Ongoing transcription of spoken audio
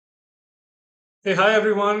Hey, hi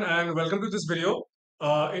everyone, and welcome to this video.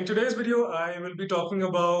 In today's video, I will be talking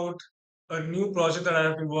about a new project that I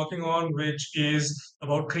have been working on, which is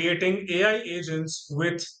about creating AI agents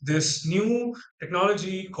with this new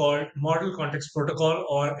technology called Model Context Protocol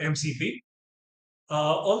or MCP.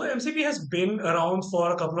 Although MCP has been around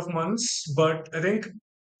for a couple of months, but I think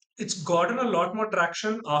it's gotten a lot more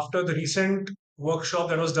traction after the recent workshop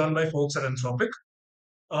that was done by folks at Anthropic.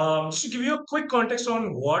 Just to give you a quick context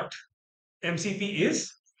on what MCP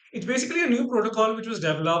is. It's basically a new protocol which was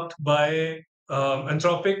developed by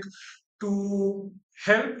Anthropic to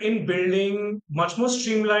help in building much more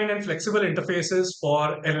streamlined and flexible interfaces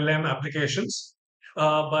for LLM applications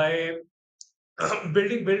by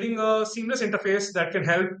building a seamless interface that can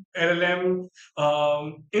help LLM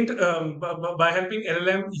by helping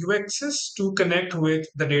LLM UXs to connect with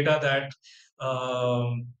the data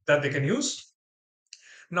that they can use.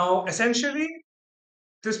 Now, essentially,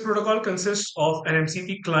 this protocol consists of an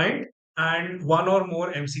MCP client and one or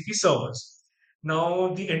more MCP servers.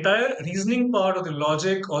 Now, the entire reasoning part or the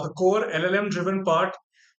logic or the core LLM driven part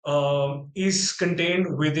is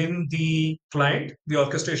contained within the client, the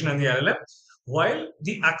orchestration and the LLM, while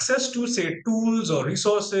the access to, say, tools or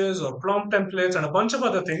resources or prompt templates and a bunch of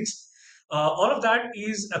other things, all of that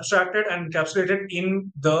is abstracted and encapsulated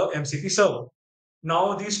in the MCP server.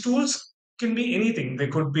 Now, these tools can be anything. They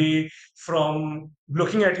could be from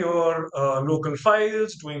looking at your local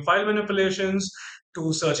files, doing file manipulations,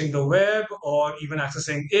 to searching the web, or even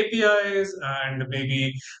accessing APIs, and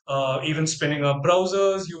maybe even spinning up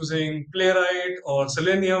browsers using Playwright or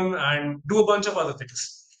Selenium, and do a bunch of other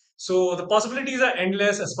things. So the possibilities are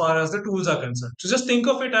endless as far as the tools are concerned. So just think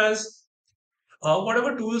of it as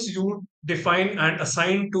whatever tools you define and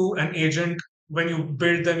assign to an agent when you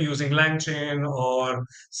build them using LangChain or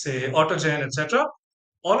say AutoGen, etc.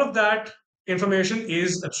 All of that information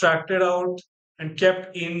is abstracted out and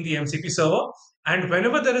kept in the MCP server. And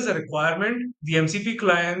whenever there is a requirement, the MCP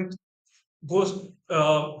client goes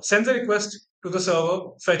sends a request to the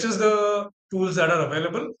server, fetches the tools that are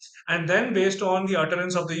available, and then based on the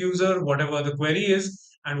utterance of the user, whatever the query is,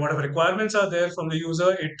 and whatever requirements are there from the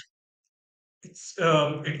user,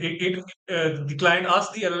 the client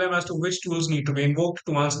asks the LLM as to which tools need to be invoked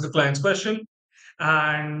to answer the client's question,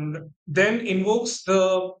 and then invokes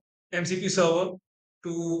the MCP server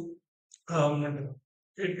to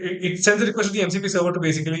it sends a request to the MCP server to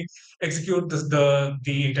basically execute the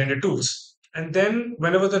intended tools. And then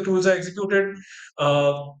whenever the tools are executed,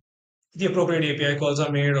 uh, the appropriate API calls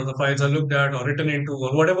are made, or the files are looked at, or written into,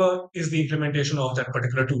 or whatever is the implementation of that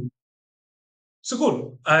particular tool. So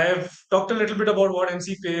cool. I've talked a little bit about what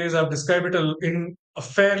MCP is. I've described it in a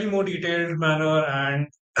fairly more detailed manner and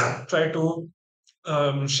tried to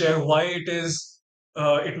share why it is.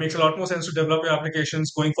 It makes a lot more sense to develop your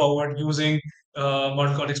applications going forward using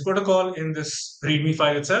Model Context Protocol in this README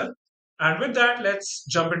file itself. And with that, let's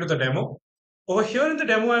jump into the demo. Over here in the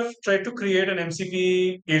demo, I've tried to create an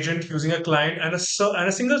MCP agent using a client and and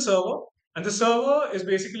a single server. And the server is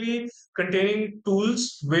basically containing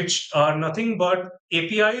tools which are nothing but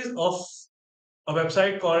APIs of a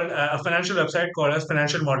financial website called as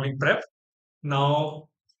Financial Modeling Prep. Now,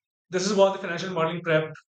 this is what the Financial Modeling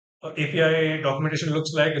Prep API documentation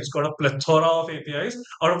looks like. It's got a plethora of APIs,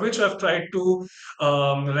 out of which I've tried to,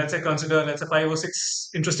 let's say, consider, let's say, 5 or 6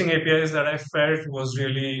 interesting APIs that I felt was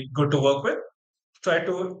really good to work with. Try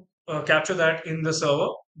to capture that in the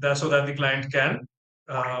server so that the client can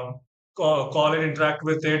uh, call it, interact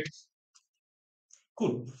with it.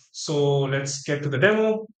 Cool. So let's get to the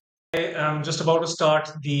demo. I am just about to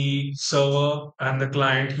start the server and the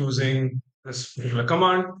client using this particular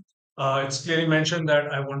command. It's clearly mentioned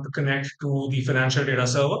that I want to connect to the financial data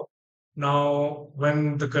server. Now,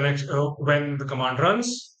 when the command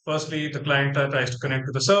runs, firstly the client tries to connect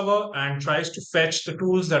to the server and tries to fetch the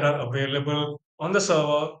tools that are available on the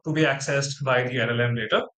server to be accessed by the LLM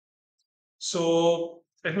later. So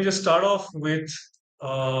let me just start off with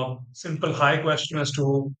a simple hi question as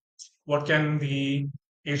to what can the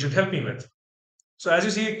agent help me with. So as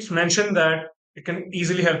you see, it's mentioned that it can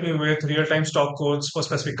easily help me with real-time stock codes for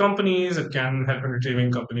specific companies. It can help in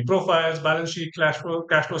retrieving company profiles, balance sheet, cash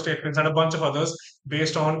flow statements, and a bunch of others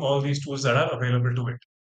based on all these tools that are available to it.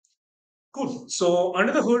 Cool. So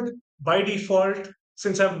under the hood, by default,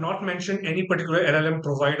 since I've not mentioned any particular LLM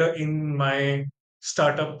provider in my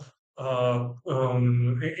startup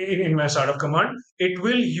in my startup command, it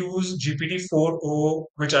will use GPT-4o,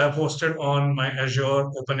 which I have hosted on my Azure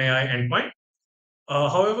OpenAI endpoint.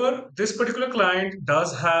 However, this particular client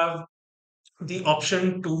does have the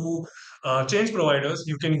option to change providers.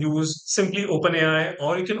 You can use simply OpenAI,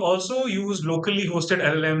 or you can also use locally hosted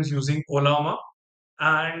LLMs using Ollama.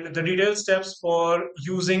 And the detailed steps for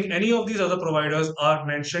using any of these other providers are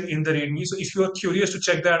mentioned in the README. So if you are curious to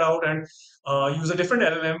check that out and use a different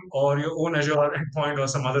LLM or your own Azure endpoint or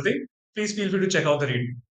some other thing, please feel free to check out the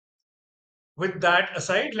README. With that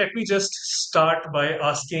aside, let me just start by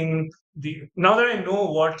asking now that I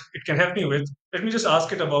know what it can help me with, let me just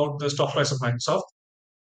ask it about the stock price of Microsoft.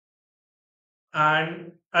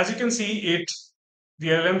 And as you can see, the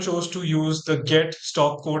LLM chose to use the get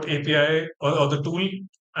stock quote API or the tool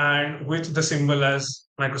and with the symbol as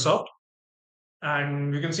Microsoft.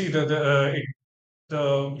 And you can see the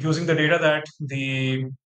using the data that the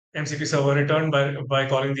MCP server returned by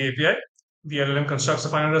calling the API. The LLM constructs a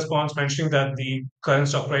final response mentioning that the current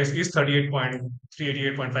stock price is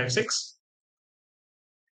 38.388.56.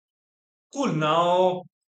 Cool. Now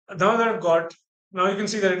that I've got, now you can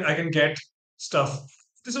see that I can get stuff.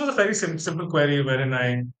 This was a very simple query wherein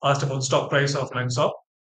I asked about stock price of Microsoft.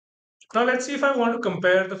 Now let's see if I want to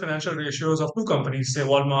compare the financial ratios of two companies, say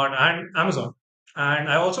Walmart and Amazon. And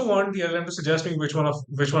I also want the LLM to suggest me which one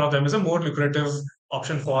of them is a more lucrative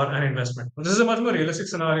option for an investment. This is a much more realistic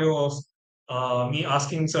scenario of me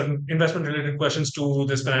asking certain investment related questions to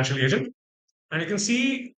this financial agent. And you can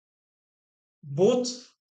see both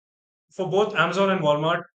for both Amazon and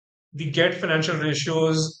Walmart, the get financial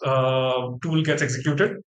ratios tool gets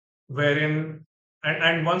executed, wherein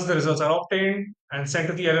and once the results are obtained and sent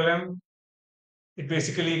to the LLM, it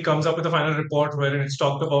basically comes up with a final report wherein it's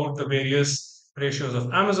talked about the various ratios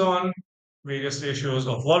of Amazon, various ratios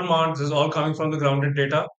of Walmart. This is all coming from the grounded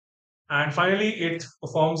data. And finally, it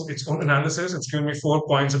performs its own analysis. It's given me 4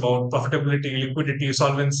 points about profitability, liquidity,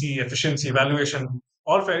 solvency, efficiency, valuation,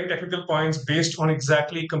 all very technical points based on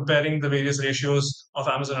exactly comparing the various ratios of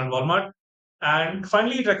Amazon and Walmart. And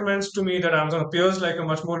finally, it recommends to me that Amazon appears like a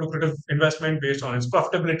much more lucrative investment based on its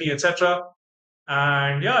profitability, etc.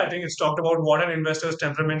 And yeah, I think it's talked about what an investor's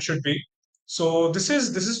temperament should be. So this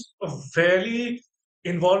is a fairly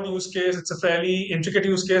involved use case. It's a fairly intricate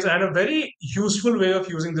use case and a very useful way of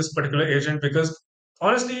using this particular agent, because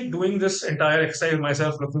honestly, doing this entire exercise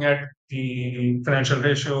myself, looking at the financial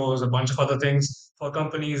ratios, a bunch of other things for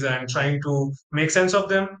companies and trying to make sense of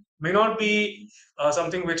them may not be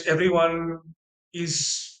something which everyone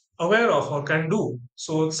is aware of or can do.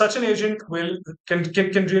 So such an agent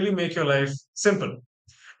can really make your life simple.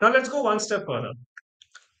 Now let's go one step further.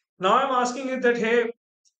 Now I'm asking it that, hey,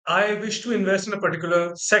 I wish to invest in a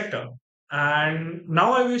particular sector. And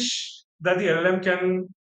now I wish that the LLM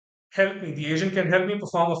can help me, the agent can help me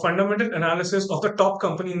perform a fundamental analysis of the top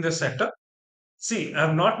company in this sector. See, I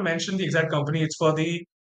have not mentioned the exact company. It's for the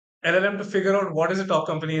LLM to figure out what is the top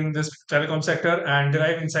company in this telecom sector and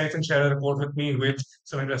derive insights and share a report with me with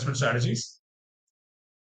some investment strategies.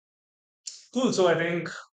 Cool. So I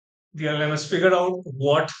think the LLM has figured out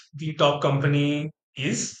what the top company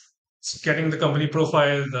is. It's getting the company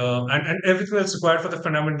profile, and everything that's required for the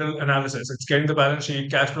fundamental analysis. It's getting the balance sheet,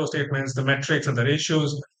 cash flow statements, the metrics, and the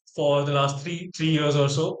ratios for the last three years or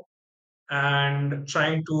so, and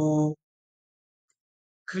trying to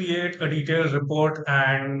create a detailed report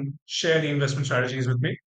and share the investment strategies with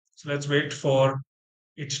me. So let's wait for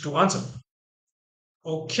it to answer.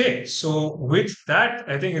 Okay, so with that,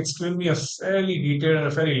 I think it's given me a fairly detailed and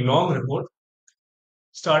a fairly long report,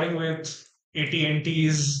 starting with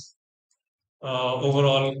AT&T's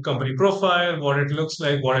overall company profile, what it looks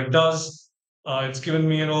like, what it does. It's given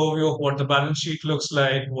me an overview of what the balance sheet looks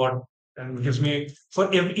like, and gives me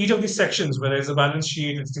for each of these sections, whether it's a balance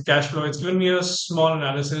sheet, it's the cash flow, it's given me a small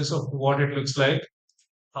analysis of what it looks like,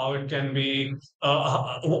 how it can be,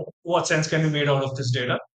 what sense can be made out of this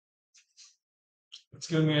data. It's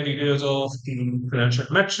given me details of the financial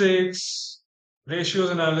metrics,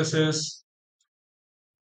 ratios analysis.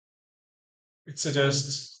 It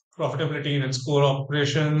suggests profitability in its core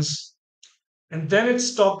operations. And then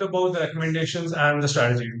it's talked about the recommendations and the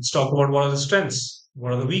strategy. It's talked about what are the strengths,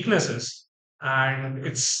 what are the weaknesses. And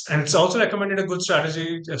it's also recommended a good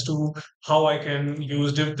strategy as to how I can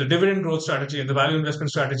use the dividend growth strategy and the value investment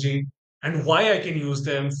strategy, and why I can use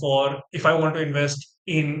them for if I want to invest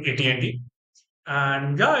in AT&T.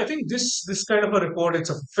 And yeah, I think this kind of a report, it's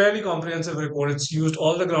a fairly comprehensive report. It's used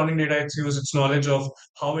all the grounding data, it's used its knowledge of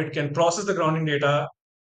how it can process the grounding data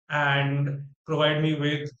and provide me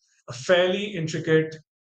with a fairly intricate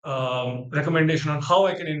recommendation on how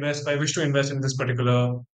I can invest if I wish to invest in this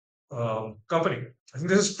particular company. I think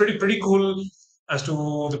this is pretty cool as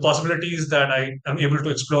to the possibilities that I am able to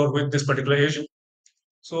explore with this particular agent.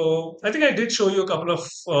 So I think I did show you a couple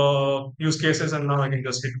of use cases, and now I can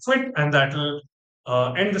just hit quit, and that will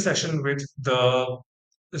end the session with the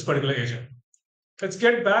this particular agent. Let's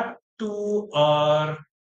get back to our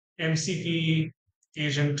MCP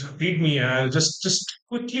agent readme, and I'll just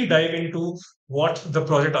quickly dive into what the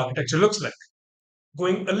project architecture looks like,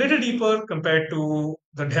 going a little deeper compared to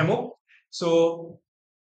the demo. So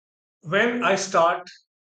when I start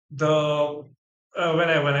the when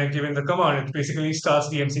I give in the command, it basically starts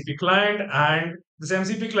the MCP client, and this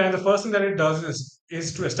MCP client, the first thing that it does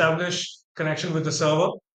is to establish connection with the server,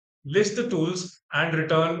 list the tools, and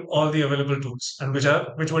return all the available tools, and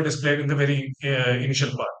which were displayed in the very initial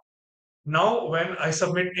part. Now, when I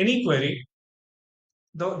submit any query,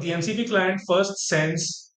 the MCP client first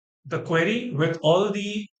sends the query with all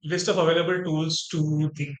the list of available tools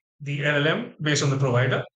to the LLM based on the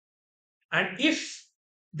provider. And if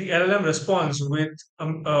the LLM responds with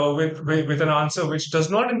an answer which does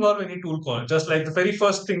not involve any tool call, just like the very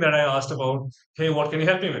first thing that I asked about, hey, what can you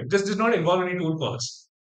help me with? This does not involve any tool calls.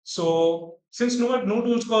 So since no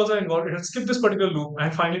tools calls are involved, it will skip this particular loop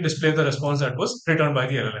and finally display the response that was returned by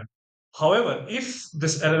the LLM. However, if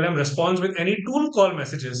this LLM responds with any tool call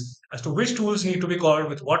messages as to which tools need to be called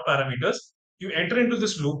with what parameters, you enter into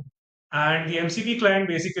this loop, and the MCP client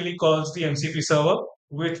basically calls the MCP server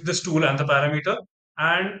with this tool and the parameter,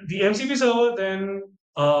 and the MCP server then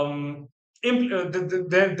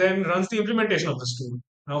then runs the implementation of this tool.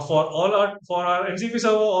 Now, for our MCP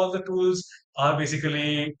server, all the tools are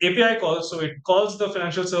basically API calls. So it calls the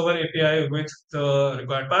financial server API with the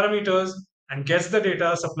required parameters and gets the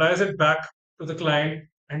data, supplies it back to the client.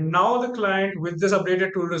 And now the client, with this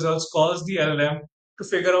updated tool results, calls the LLM to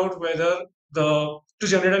figure out whether to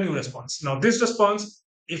generate a new response. Now, this response,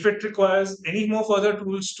 if it requires any more further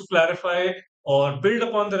tools to clarify or build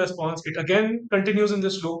upon the response, it again continues in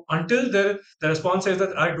this loop until the response says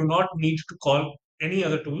that I do not need to call any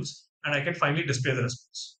other tools and I can finally display the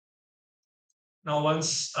response. Now,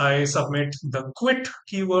 once I submit the quit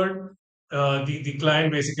keyword, the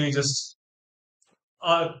client basically just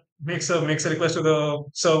makes a request to the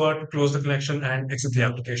server to close the connection and exit the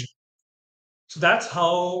application. So that's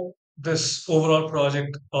how this overall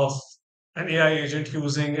project of an AI agent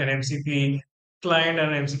using an MCP client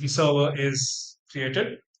and an MCP server is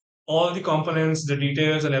created. All the components, the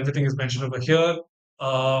details, and everything is mentioned over here.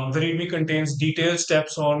 The README contains detailed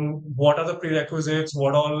steps on what are the prerequisites,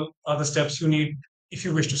 what all are the steps you need if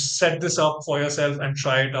you wish to set this up for yourself and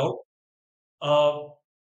try it out. Uh,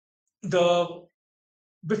 the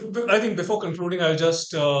I think before concluding, I'll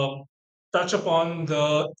just touch upon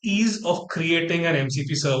the ease of creating an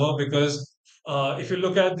MCP server, because if you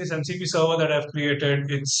look at this MCP server that I've created,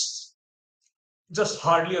 it's just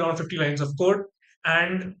hardly around 50 lines of code.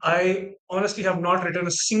 And I honestly have not written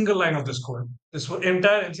a single line of this code. This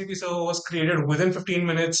entire MCP server was created within 15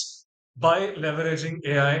 minutes by leveraging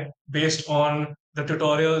AI based on the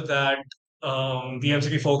tutorial that the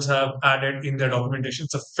MCP folks have added in their documentation.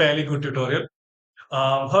 It's a fairly good tutorial.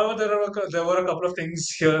 However, there were a couple of things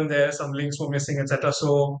here and there, some links were missing, etc.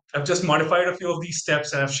 So I've just modified a few of these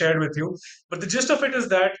steps and I've shared with you. But the gist of it is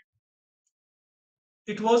that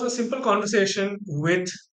it was a simple conversation with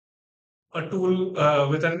a tool,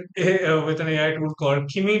 with an AI tool called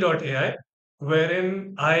Kimi.ai,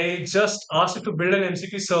 wherein I just asked it to build an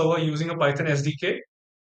MCP server using a Python SDK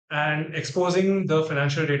and exposing the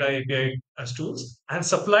financial data API as tools, and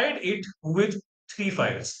supplied it with three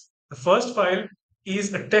files. The first file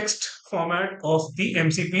is a text format of the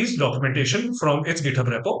MCP's documentation from its GitHub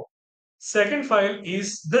repo. Second file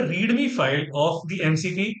is the README file of the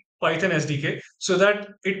MCP Python SDK so that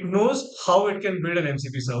it knows how it can build an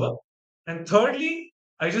MCP server. And thirdly,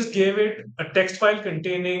 I just gave it a text file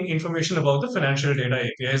containing information about the financial data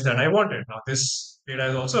APIs that I wanted. Now, this data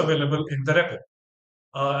is also available in the repo.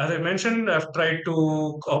 As I mentioned, I've tried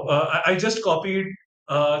to. I just copied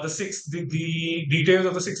the details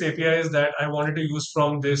of the six APIs that I wanted to use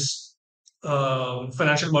from this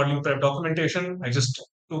financial modeling prep documentation. I just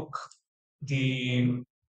took the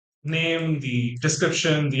name, the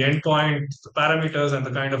description, the endpoint, the parameters, and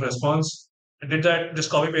the kind of response. I did that.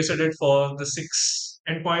 Just copy pasted it for the six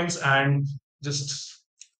endpoints and just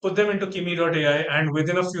put them into Kimi.ai. And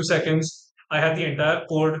within a few seconds, I had the entire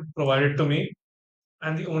code provided to me,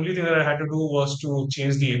 and the only thing that I had to do was to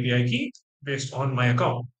change the API key based on my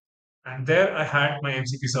account. And there I had my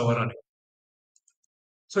MCP server running.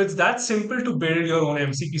 So it's that simple to build your own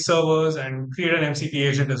MCP servers and create an MCP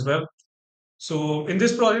agent as well. So in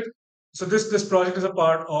this project, this project is a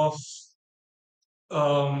part of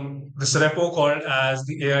this repo called as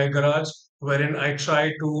the AI Garage, wherein I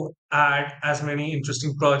try to add as many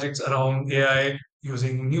interesting projects around AI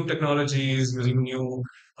using new technologies, using new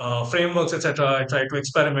frameworks, etc. I try to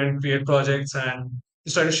experiment, create projects, and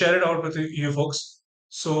just try to share it out with you folks.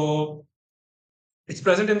 So it's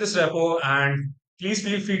present in this repo, and please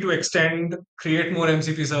feel free to extend, create more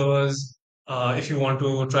MCP servers if you want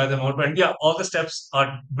to try them out. But yeah, all the steps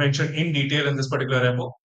are mentioned in detail in this particular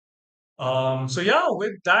repo. So yeah,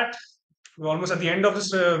 with that, we're almost at the end of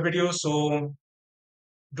this video. So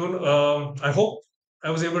don't. I hope I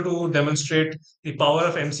was able to demonstrate the power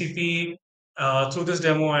of MCP through this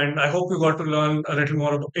demo, and I hope you got to learn a little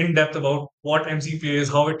more in depth about what MCP is,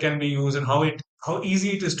 how it can be used, and how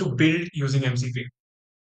easy it is to build using MCP.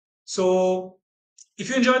 So if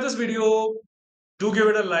you enjoyed this video, do give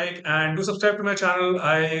it a like and do subscribe to my channel.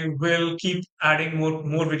 I will keep adding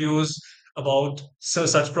more videos about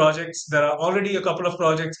such projects. There are already a couple of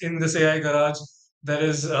projects in this AI garage. There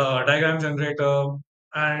is a diagram generator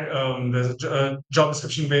and there's a job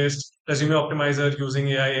description based resume optimizer using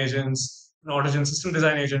AI agents, an auto system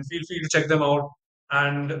design agent. Feel free to check them out.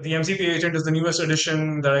 And the MCP agent is the newest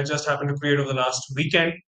addition that I just happened to create over the last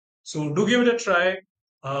weekend. So do give it a try.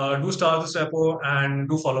 Do start this repo and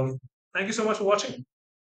do follow me. Thank you so much for watching.